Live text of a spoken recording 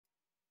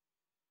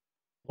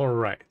All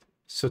right,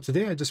 so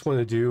today I just want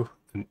to do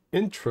an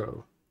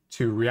intro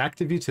to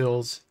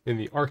reactiveUtils in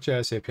the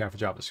ArcGIS API for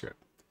JavaScript.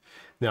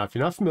 Now, if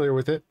you're not familiar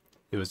with it,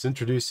 it was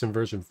introduced in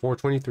version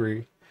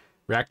 4.23.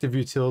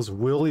 reactiveUtils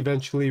will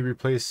eventually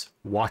replace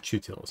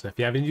watchUtils. Now, if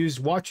you haven't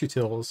used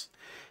watchUtils,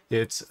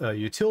 it's a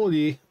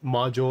utility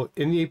module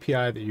in the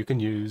API that you can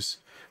use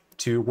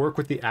to work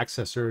with the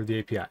accessor of the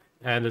API.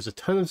 And there's a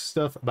ton of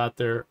stuff out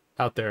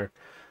there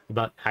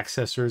about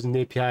accessors in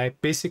the API.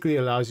 Basically, it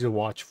allows you to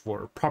watch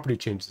for property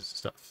changes and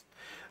stuff.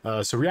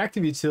 So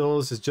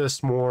reactiveUtils is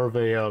just more of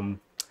a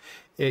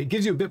it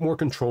gives you a bit more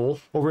control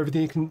over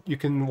everything you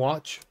can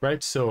watch,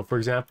 right? So for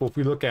example, if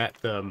we look at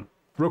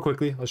real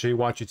quickly, I'll show you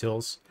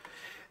watchUtils.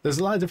 There's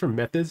a lot of different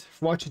methods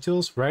for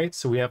watchUtils, right?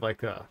 So we have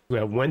we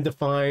have when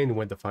defined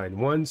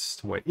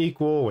once, when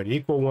equal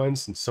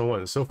once, and so on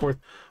and so forth.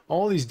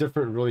 All these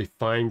different really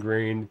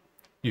fine-grained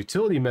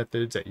utility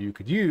methods that you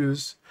could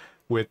use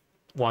with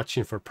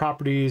watching for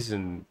properties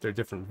and their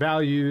different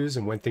values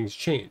and when things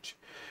change.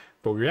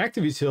 But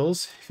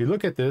reactiveUtils, if you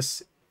look at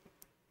this,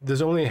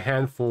 there's only a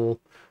handful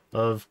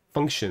of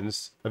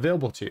functions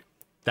available to you.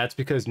 That's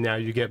because now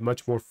you get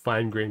much more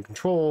fine-grained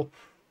control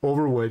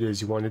over what it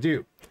is you want to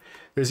do.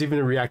 There's even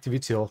a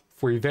reactiveUtil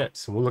for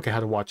events, and we'll look at how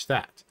to watch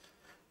that.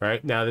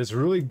 Right now, there's a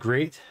really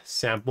great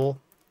sample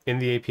in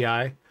the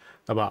API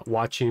about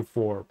watching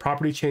for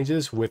property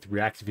changes with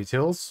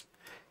reactiveUtils.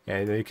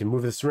 And then you can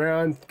move this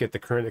around, get the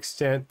current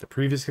extent, the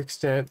previous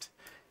extent,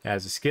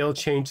 as the scale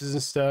changes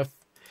and stuff.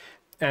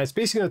 And it's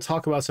basically going to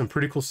talk about some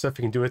pretty cool stuff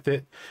you can do with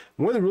it.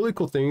 One of the really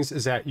cool things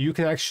is that you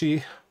can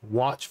actually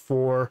watch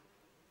for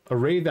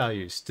array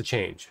values to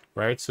change,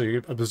 right? So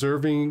you're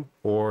observing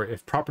or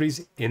if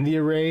properties in the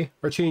array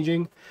are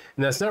changing.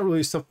 And that's not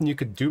really something you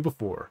could do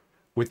before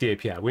with the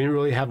API. We didn't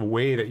really have a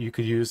way that you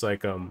could use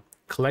like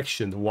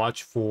collection to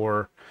watch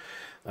for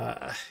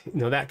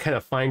that kind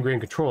of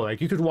fine-grained control.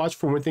 Like you could watch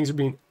for when things are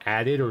being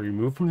added or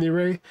removed from the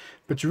array,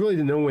 but you really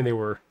didn't know when they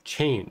were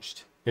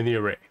changed in the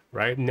array,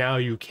 right? Now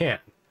you can.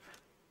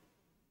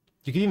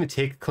 You can even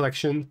take a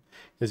collection.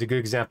 There's a good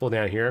example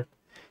down here,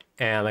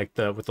 and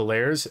with the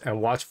layers, and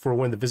watch for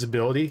when the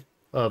visibility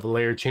of a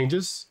layer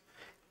changes.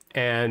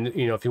 And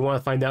if you want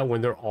to find out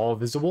when they're all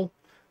visible,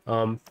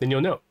 then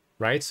you'll know,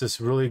 right? So it's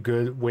a really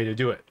good way to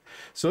do it.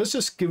 So let's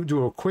just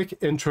do a quick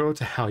intro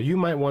to how you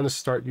might want to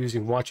start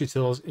using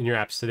watchUtils in your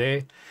apps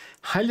today.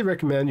 Highly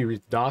recommend you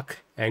read the doc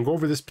and go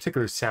over this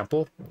particular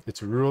sample.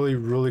 It's a really,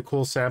 really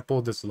cool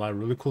sample. There's a lot of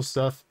really cool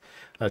stuff.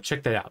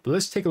 Check that out. But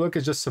let's take a look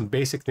at just some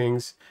basic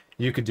things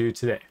you could do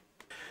today.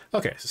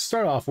 Okay, so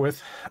start off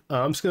with,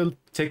 I'm just going to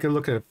take a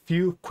look at a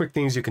few quick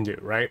things you can do,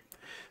 right?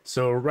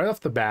 So right off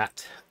the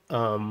bat,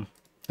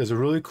 there's a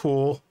really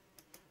cool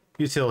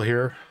util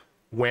here,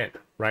 when,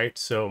 right?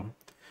 So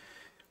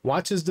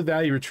watches the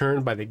value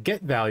returned by the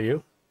get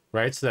value,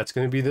 right? So that's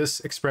going to be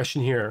this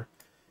expression here,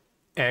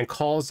 and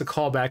calls the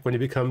callback when it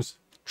becomes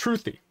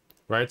truthy,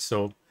 right?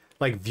 So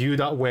like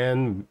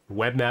view.when,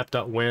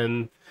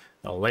 webmap.when,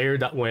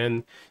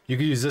 layer.when, you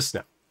can use this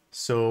now.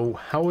 So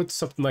how would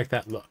something like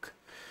that look?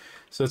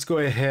 So let's go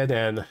ahead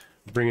and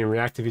bring in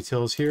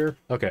reactiveUtils here.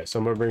 Okay, so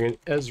I'm going to bring in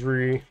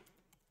Esri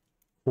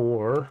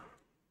for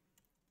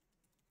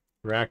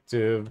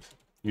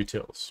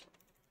reactiveUtils.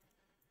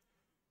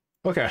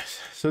 Okay,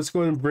 so let's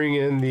go ahead and bring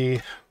in the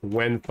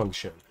when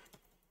function.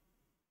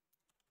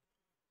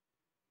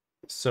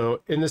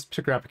 So in this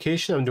particular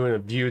application, I'm doing a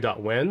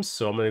view.when,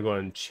 so I'm going to go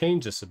ahead and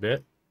change this a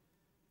bit.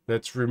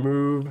 Let's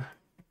remove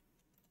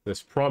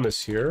this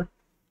promise here.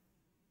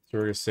 So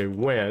we're going to say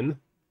when.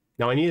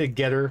 Now I need a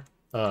getter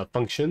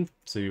function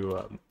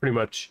to pretty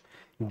much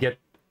get,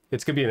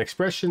 it's going to be an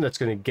expression that's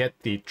going to get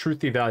the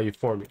truthy value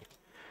for me.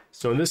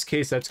 So in this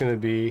case, that's going to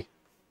be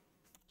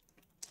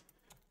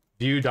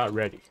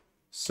view.ready.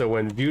 So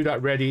when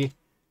view.ready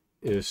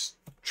is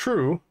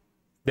true,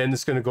 then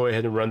it's going to go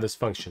ahead and run this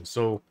function.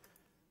 So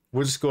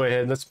we'll just go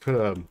ahead and let's put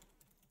a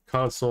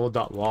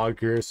console.log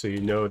here so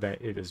you know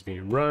that it is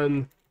being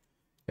run.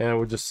 And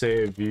we'll just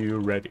say view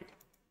ready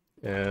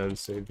and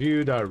say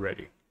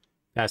view.ready.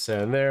 That's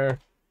that in there.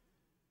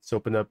 Let's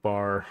open up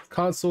our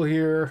console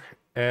here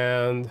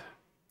and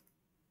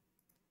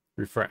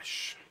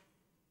refresh.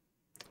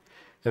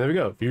 And there we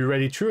go. View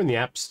ready true, and the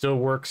app still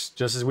works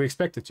just as we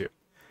expect it to.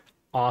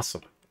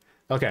 Awesome.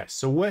 Okay,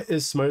 so what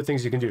is some other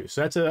things you can do?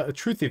 So that's a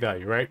truthy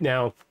value, right?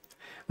 Now,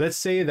 let's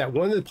say that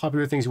one of the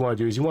popular things you want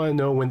to do is you want to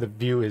know when the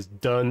view is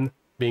done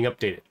being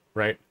updated,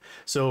 right?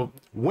 So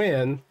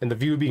when and the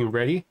view being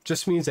ready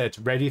just means that it's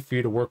ready for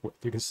you to work with.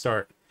 You can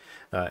start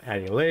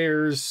adding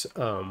layers.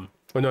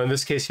 Well, no, in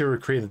this case here, we're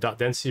creating the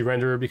 .density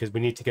renderer because we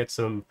need to get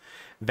some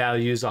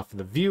values off of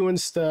the view and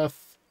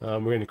stuff. We're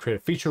going to create a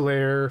feature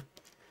layer,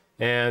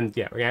 and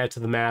yeah, we add it to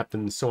the map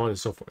and so on and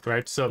so forth,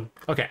 right? So,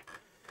 okay.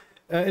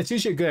 It's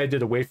usually a good idea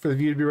to wait for the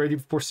view to be ready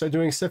before start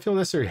doing stuff. You don't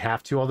necessarily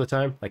have to all the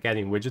time, like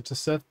adding widgets and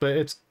stuff, but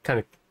it's kind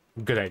of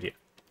a good idea.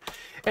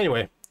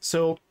 Anyway,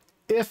 so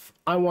if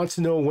I want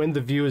to know when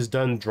the view is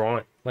done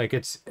drawing, like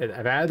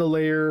I've added a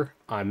layer,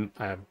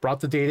 I've brought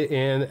the data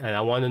in, and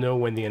I want to know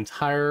when the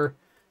entire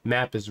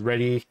map is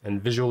ready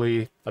and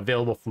visually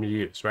available for me to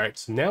use, right?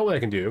 So now what I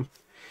can do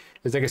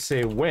is I can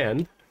say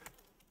when,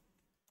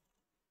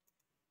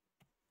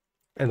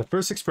 and the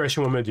first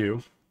expression what I'm going to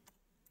do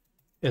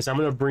is I'm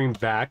going to bring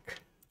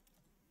back,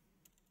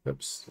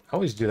 oops, I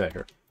always do that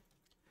here.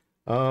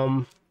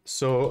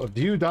 So a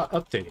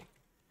view.updating,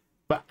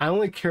 but I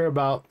only care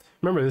about,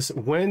 remember this,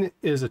 when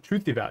is a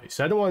truthy value.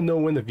 So I don't want to know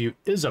when the view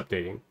is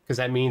updating, because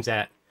that means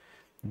that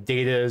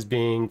data is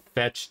being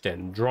fetched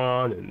and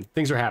drawn and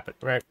things are happening,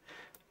 right?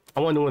 I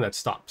want to know when that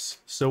stops.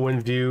 So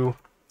when view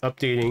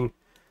updating,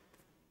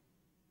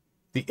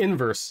 the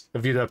inverse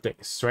of view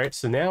updates, right?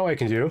 So now what I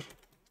can do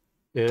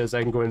is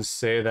I can go and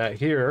say that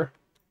here,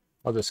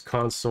 I'll just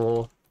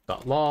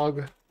console.log.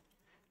 I'm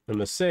going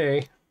to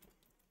say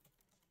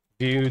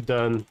view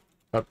done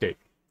update.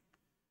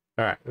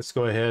 All right, let's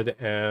go ahead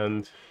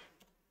and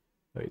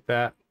like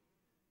that.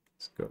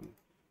 Let's go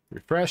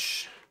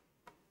refresh.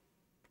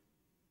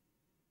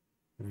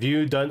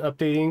 View done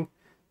updating.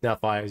 Now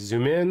if I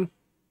zoom in,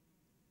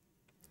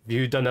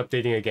 view done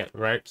updating again,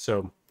 right?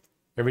 So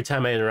every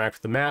time I interact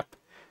with the map,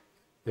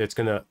 it's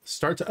going to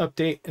start to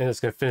update and it's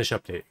going to finish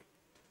updating.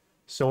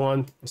 So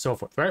on and so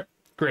forth, right?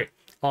 Great.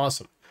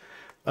 Awesome.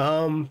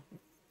 Let's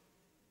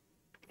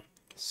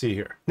see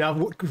here. Now,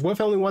 what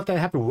if I only want that to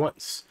happen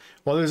once?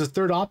 Well, there's a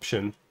third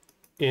option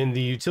in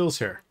the utils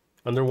here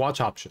under watch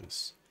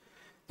options.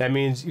 That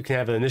means you can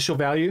have an initial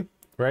value,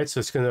 right? So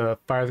it's going to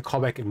fire the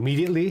callback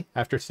immediately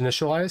after it's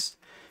initialized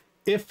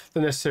if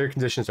the necessary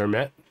conditions are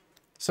met.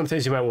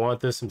 Sometimes you might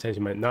want this, sometimes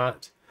you might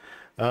not.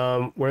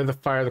 Whether to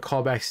fire the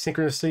callback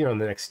synchronously on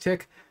the next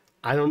tick.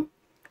 I don't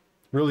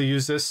really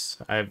use this.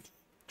 I'm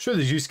sure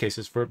there's use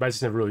cases for it, but I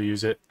just never really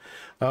use it.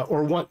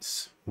 Or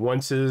once.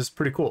 Once is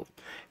pretty cool.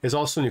 There's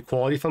also an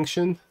equality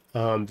function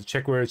to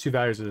check where two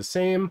values are the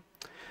same.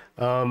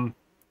 I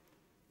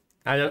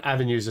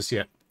haven't used this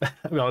yet.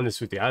 I'll be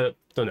honest with you. I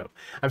don't know.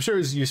 I'm sure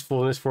there's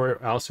usefulness for it.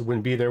 I also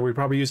wouldn't be there. We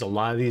probably use a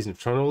lot of these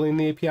internally in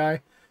the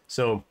API.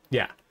 So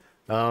yeah,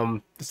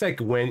 it's like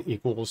when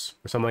equals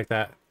or something like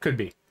that. Could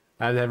be.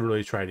 I haven't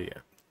really tried it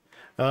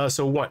yet.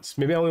 So once.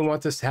 Maybe I only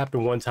want this to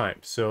happen one time.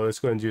 So let's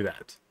go ahead and do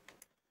that.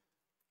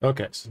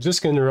 Okay, so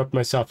just going to interrupt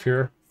myself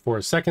here for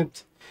a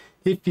second.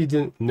 If you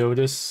didn't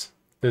notice,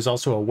 there's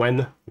also a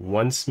when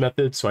once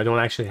method. So I don't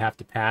actually have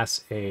to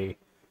pass the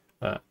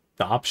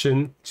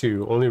option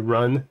to only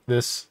run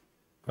this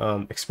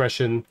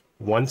expression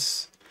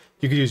once.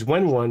 You could use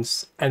when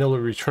once and it'll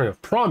return a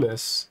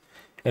promise,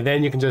 and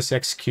then you can just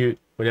execute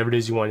whatever it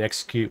is you want to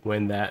execute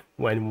when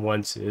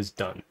once is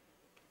done.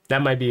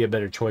 That might be a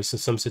better choice in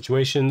some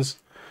situations,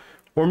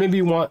 or maybe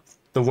you want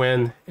the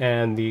when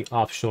and the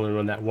optional and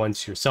run that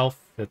once yourself.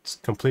 It's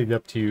completely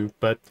up to you,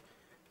 but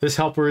this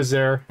helper is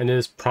there and it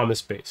is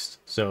promise based,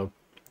 so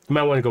you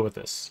might want to go with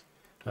this.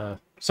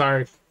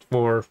 Sorry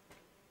for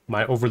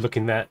my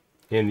overlooking that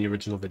in the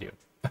original video.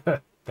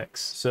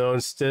 Thanks. So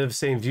instead of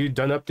saying view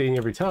done updating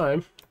every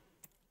time,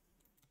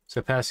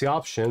 so pass the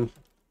option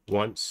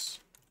once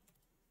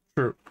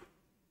true.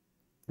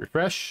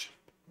 Refresh.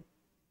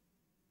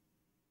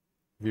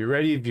 View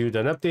ready, view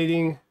done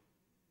updating.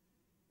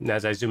 And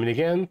as I zoom in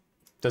again,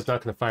 that's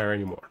not going to fire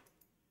anymore.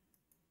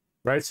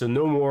 Right? So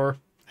no more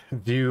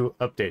view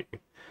updating.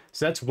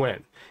 So that's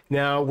when.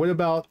 Now, what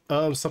about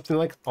something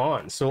like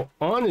on? So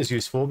on is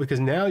useful because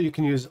now you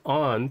can use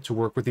on to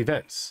work with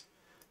events.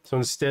 So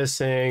instead of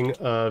saying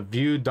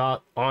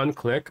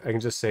view.onClick, I can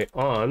just say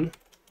on,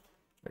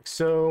 like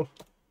so.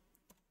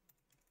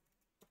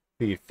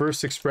 The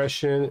first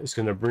expression is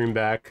going to bring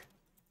back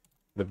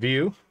the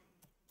view.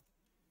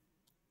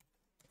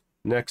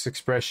 Next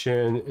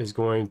expression is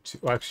going to,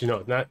 well, actually,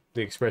 no, not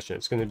the expression.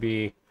 It's going to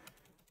be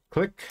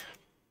click.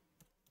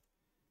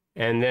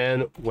 And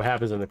then what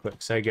happens on the click?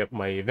 So I get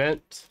my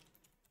event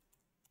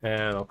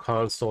and I'll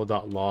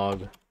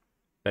console.log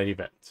that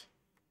event.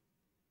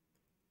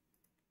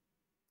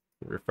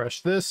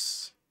 Refresh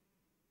this.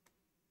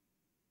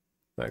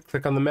 I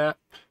click on the map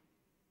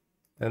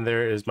and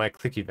there is my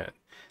click event.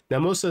 Now,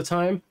 most of the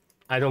time,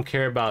 I don't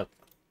care about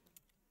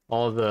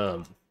all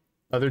the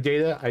other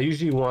data. I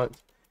usually want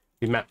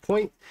the map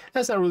point.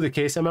 That's not really the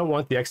case. I might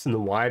want the X and the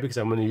Y because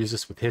I'm going to use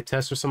this with hit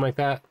tests or something like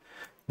that.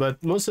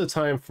 But most of the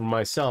time for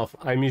myself,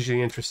 I'm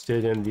usually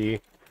interested in the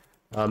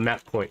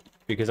map point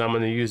because I'm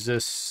going to use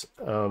this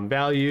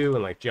value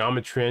in like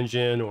geometry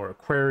engine or a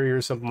query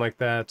or something like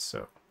that.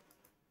 So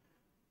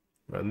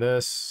run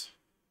this.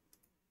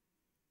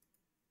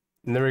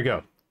 And there we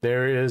go.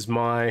 There is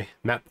my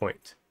map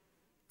point.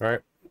 All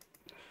right.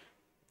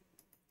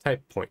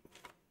 Type point.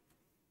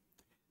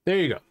 There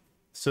you go.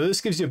 So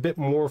this gives you a bit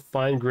more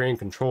fine-grained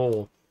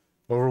control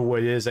over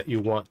what it is that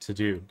you want to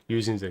do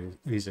using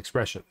these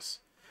expressions.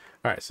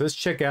 All right, so let's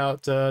check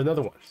out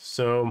another one.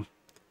 So,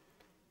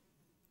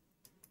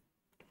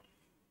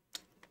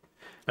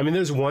 I mean,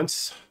 there's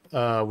once,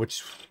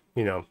 which,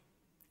 you know,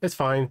 it's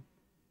fine.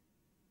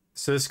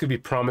 So this could be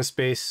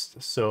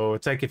promise-based. So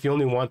it's like if you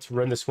only want to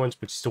run this once,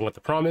 but you still want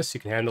the promise,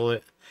 you can handle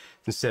it.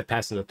 Instead of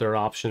passing the third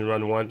option,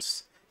 run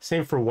once.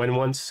 Same for when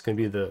once, it's going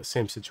to be the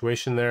same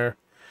situation there.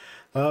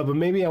 but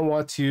maybe I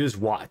want to use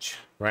watch,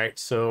 right?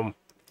 So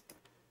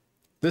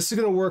this is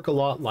going to work a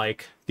lot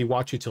like the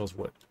watch utils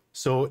would.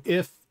 So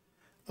if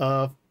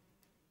so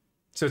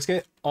it's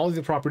going to, all of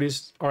the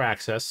properties are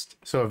accessed.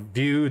 So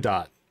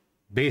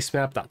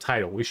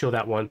view.basemap.title, we show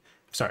that one.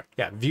 Sorry,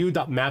 yeah,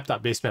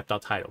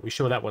 view.map.basemap.title, we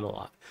show that one a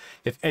lot.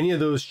 If any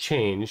of those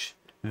change,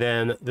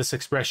 then this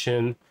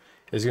expression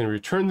is going to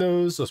return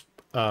those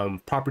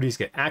properties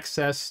get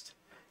accessed,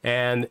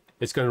 and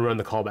it's going to run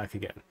the callback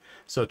again.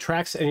 So it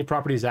tracks any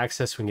properties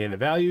accessed when getting the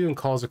value and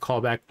calls a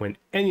callback when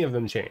any of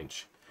them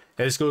change.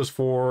 And this goes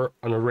for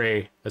an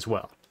array as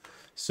well.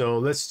 So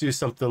let's do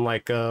something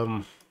like, I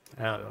don't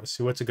know, let's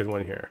see what's a good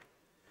one here.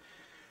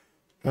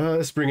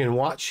 Let's bring in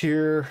watch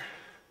here.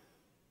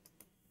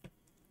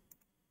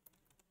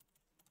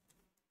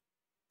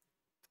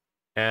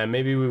 And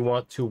maybe we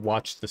want to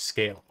watch the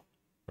scale,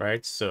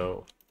 right?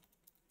 So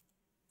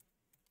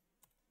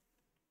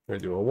we're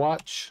gonna do a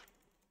watch.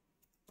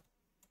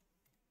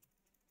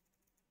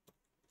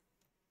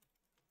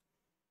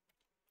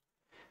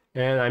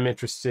 And I'm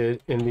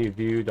interested in the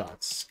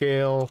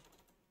view.scale.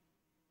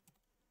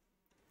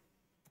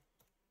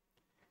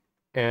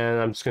 And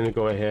I'm just going to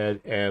go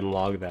ahead and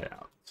log that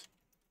out.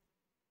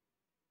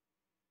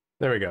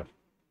 There we go.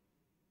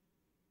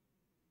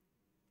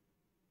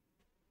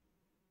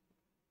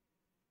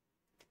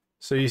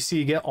 So you see,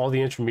 you get all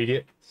the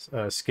intermediate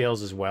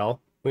scales as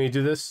well when you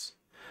do this.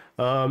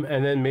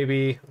 And then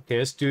maybe, okay,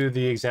 let's do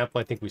the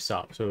example I think we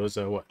saw. So it was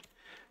what?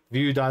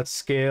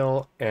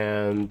 View.scale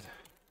and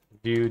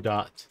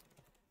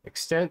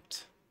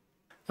view.extent.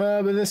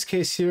 But in this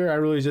case here, I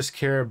really just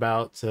care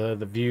about the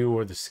view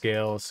or the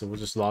scale, so we'll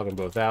just log them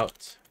both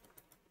out.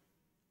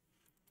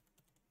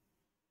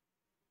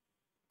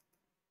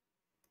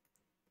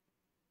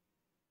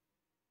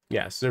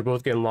 Yeah, so they're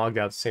both getting logged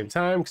out at the same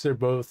time because they're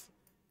both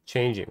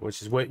changing,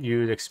 which is what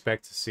you'd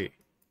expect to see.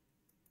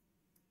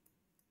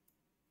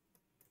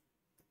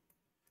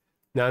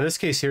 Now in this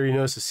case here, you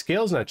notice the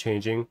scale's not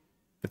changing,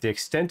 but the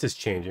extent is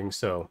changing,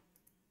 so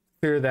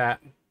clear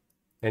that.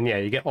 And yeah,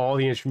 you get all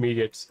the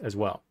intermediates as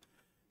well.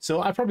 So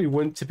I probably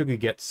wouldn't typically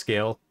get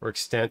scale or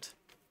extent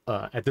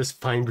at this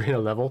fine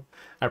grain level.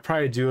 I'd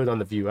probably do it on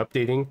the view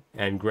updating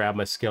and grab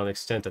my scale and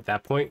extent at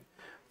that point.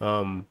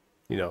 Yeah,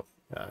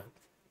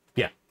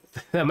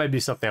 that might be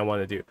something I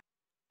want to do.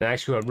 And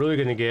actually what I'm really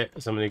going to get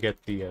is I'm going to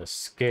get the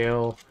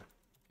scale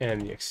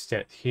and the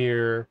extent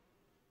here.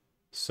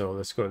 So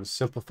let's go and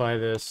simplify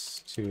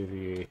this to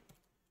the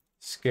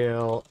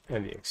scale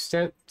and the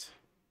extent.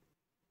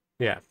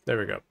 Yeah, there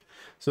we go.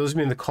 So those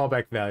mean the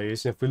callback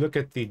values. And if we look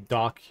at the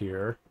doc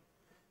here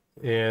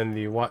and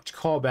the watch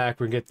callback,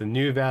 we get the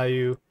new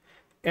value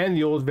and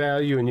the old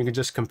value, and you can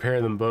just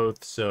compare them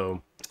both.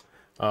 So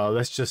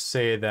let's just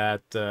say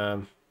that,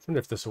 I wonder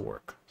if this will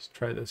work. Let's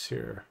try this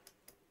here.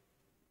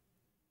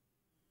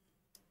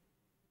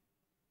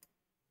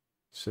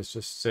 So let's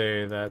just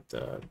say that,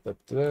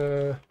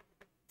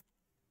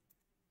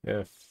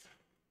 if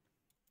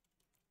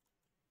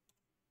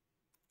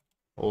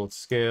old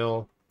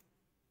scale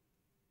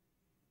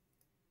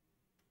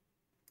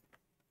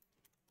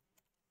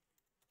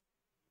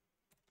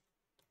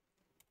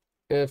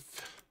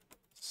if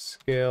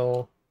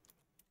scale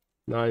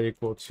not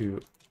equal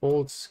to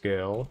old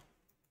scale,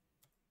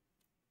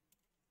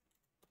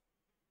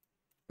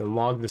 and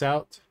log this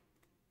out.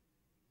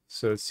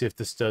 So let's see if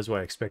this does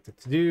what I expect it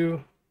to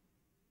do.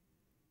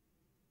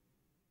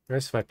 All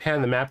right, so if I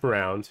pan the map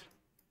around,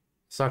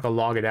 it's not going to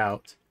log it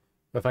out.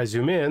 But if I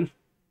zoom in,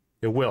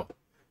 it will,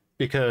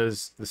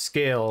 because the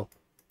scale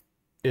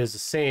is the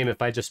same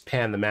if I just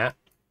pan the map.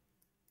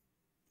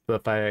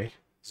 But if I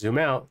zoom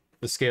out,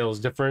 the scale is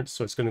different,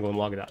 so it's going to go and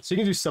log it out. So you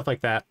can do stuff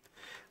like that.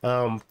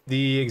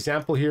 The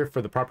example here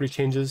for the property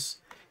changes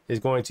is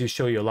going to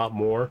show you a lot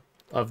more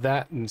of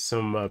that and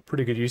some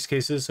pretty good use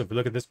cases. So if we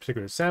look at this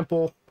particular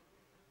sample,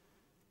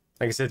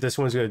 like I said, this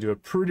one's going to do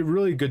a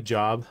really good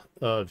job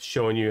of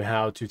showing you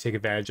how to take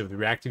advantage of the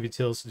reactive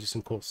utils to do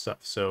some cool stuff.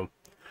 So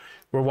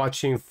we're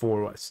watching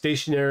for what?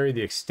 Stationary,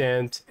 the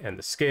extent, and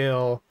the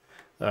scale.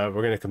 We're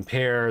going to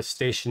compare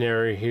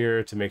stationary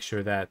here to make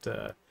sure that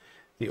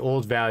the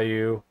old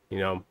value,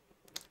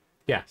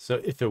 yeah,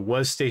 so if it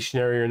was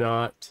stationary or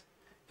not,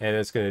 and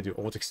it's going to do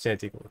old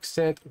extent equal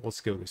extent, old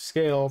scale equal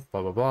scale,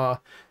 blah, blah, blah.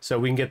 So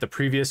we can get the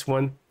previous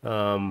one,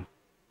 pan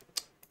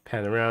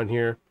around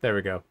here. There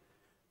we go.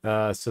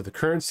 So the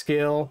current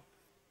scale,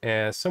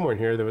 and somewhere in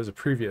here, there was a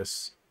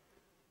previous,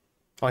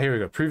 oh, here we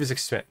go, previous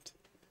extent.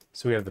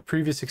 So we have the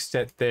previous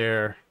extent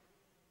there.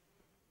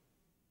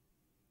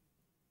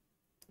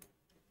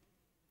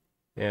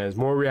 And there's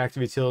more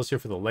reactive utils here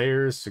for the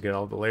layers to get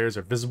all the layers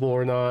are visible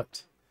or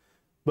not.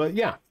 But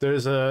yeah,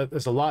 there's a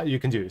lot you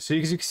can do. So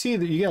you can see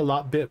that you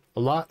get a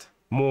lot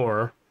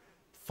more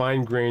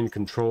fine-grained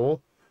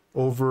control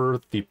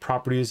over the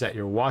properties that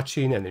you're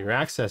watching and that you're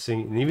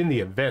accessing, and even the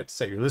events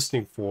that you're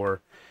listening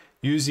for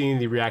using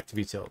the reactive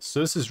utils.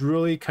 So this is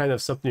really kind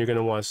of something you're going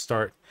to want to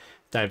start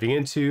diving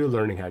into,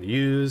 learning how to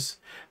use.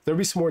 There'll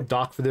be some more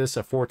doc for this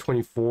at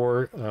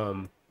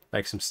 424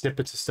 like some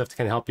snippets of stuff to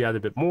kind of help you out a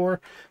bit more.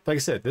 Like I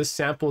said, this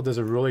sample does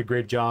a really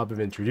great job of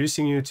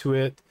introducing you to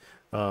it,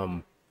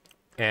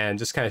 and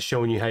just kind of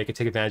showing you how you can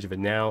take advantage of it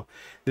now.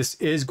 This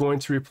is going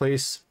to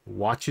replace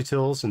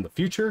WatchUtils in the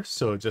future,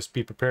 so just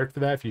be prepared for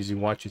that if you're using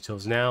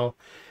WatchUtils now,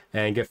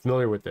 and get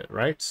familiar with it,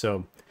 right?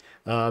 So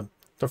don't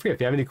forget,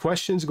 if you have any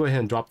questions, go ahead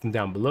and drop them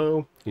down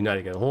below. You know how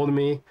to get a hold of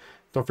me.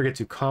 Don't forget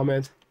to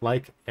comment,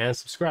 like, and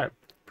subscribe.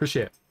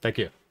 Appreciate it. Thank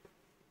you.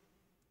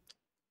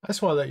 I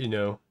just want to let you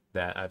know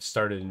that I've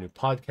started a new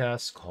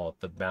podcast called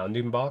The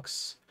Bounding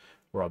Box,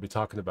 where I'll be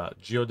talking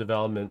about geo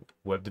development,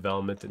 web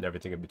development, and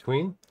everything in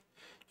between.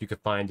 You can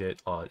find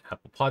it on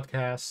Apple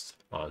Podcasts,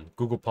 on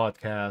Google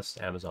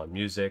Podcasts, Amazon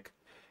Music,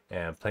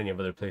 and plenty of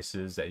other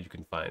places that you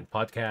can find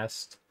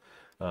podcasts.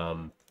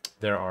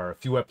 There are a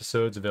few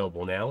episodes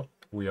available now.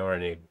 We are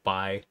in a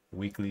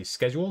bi-weekly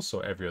schedule, so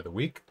every other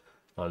week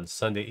on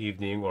Sunday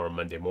evening or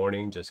Monday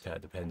morning, just kind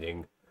of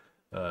depending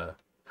how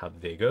the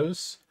day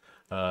goes.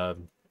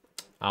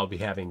 I'll be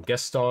having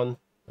guests on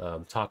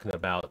talking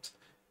about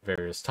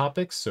various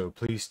topics, so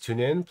please tune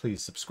in,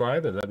 please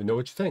subscribe, and let me know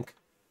what you think.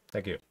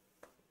 Thank you.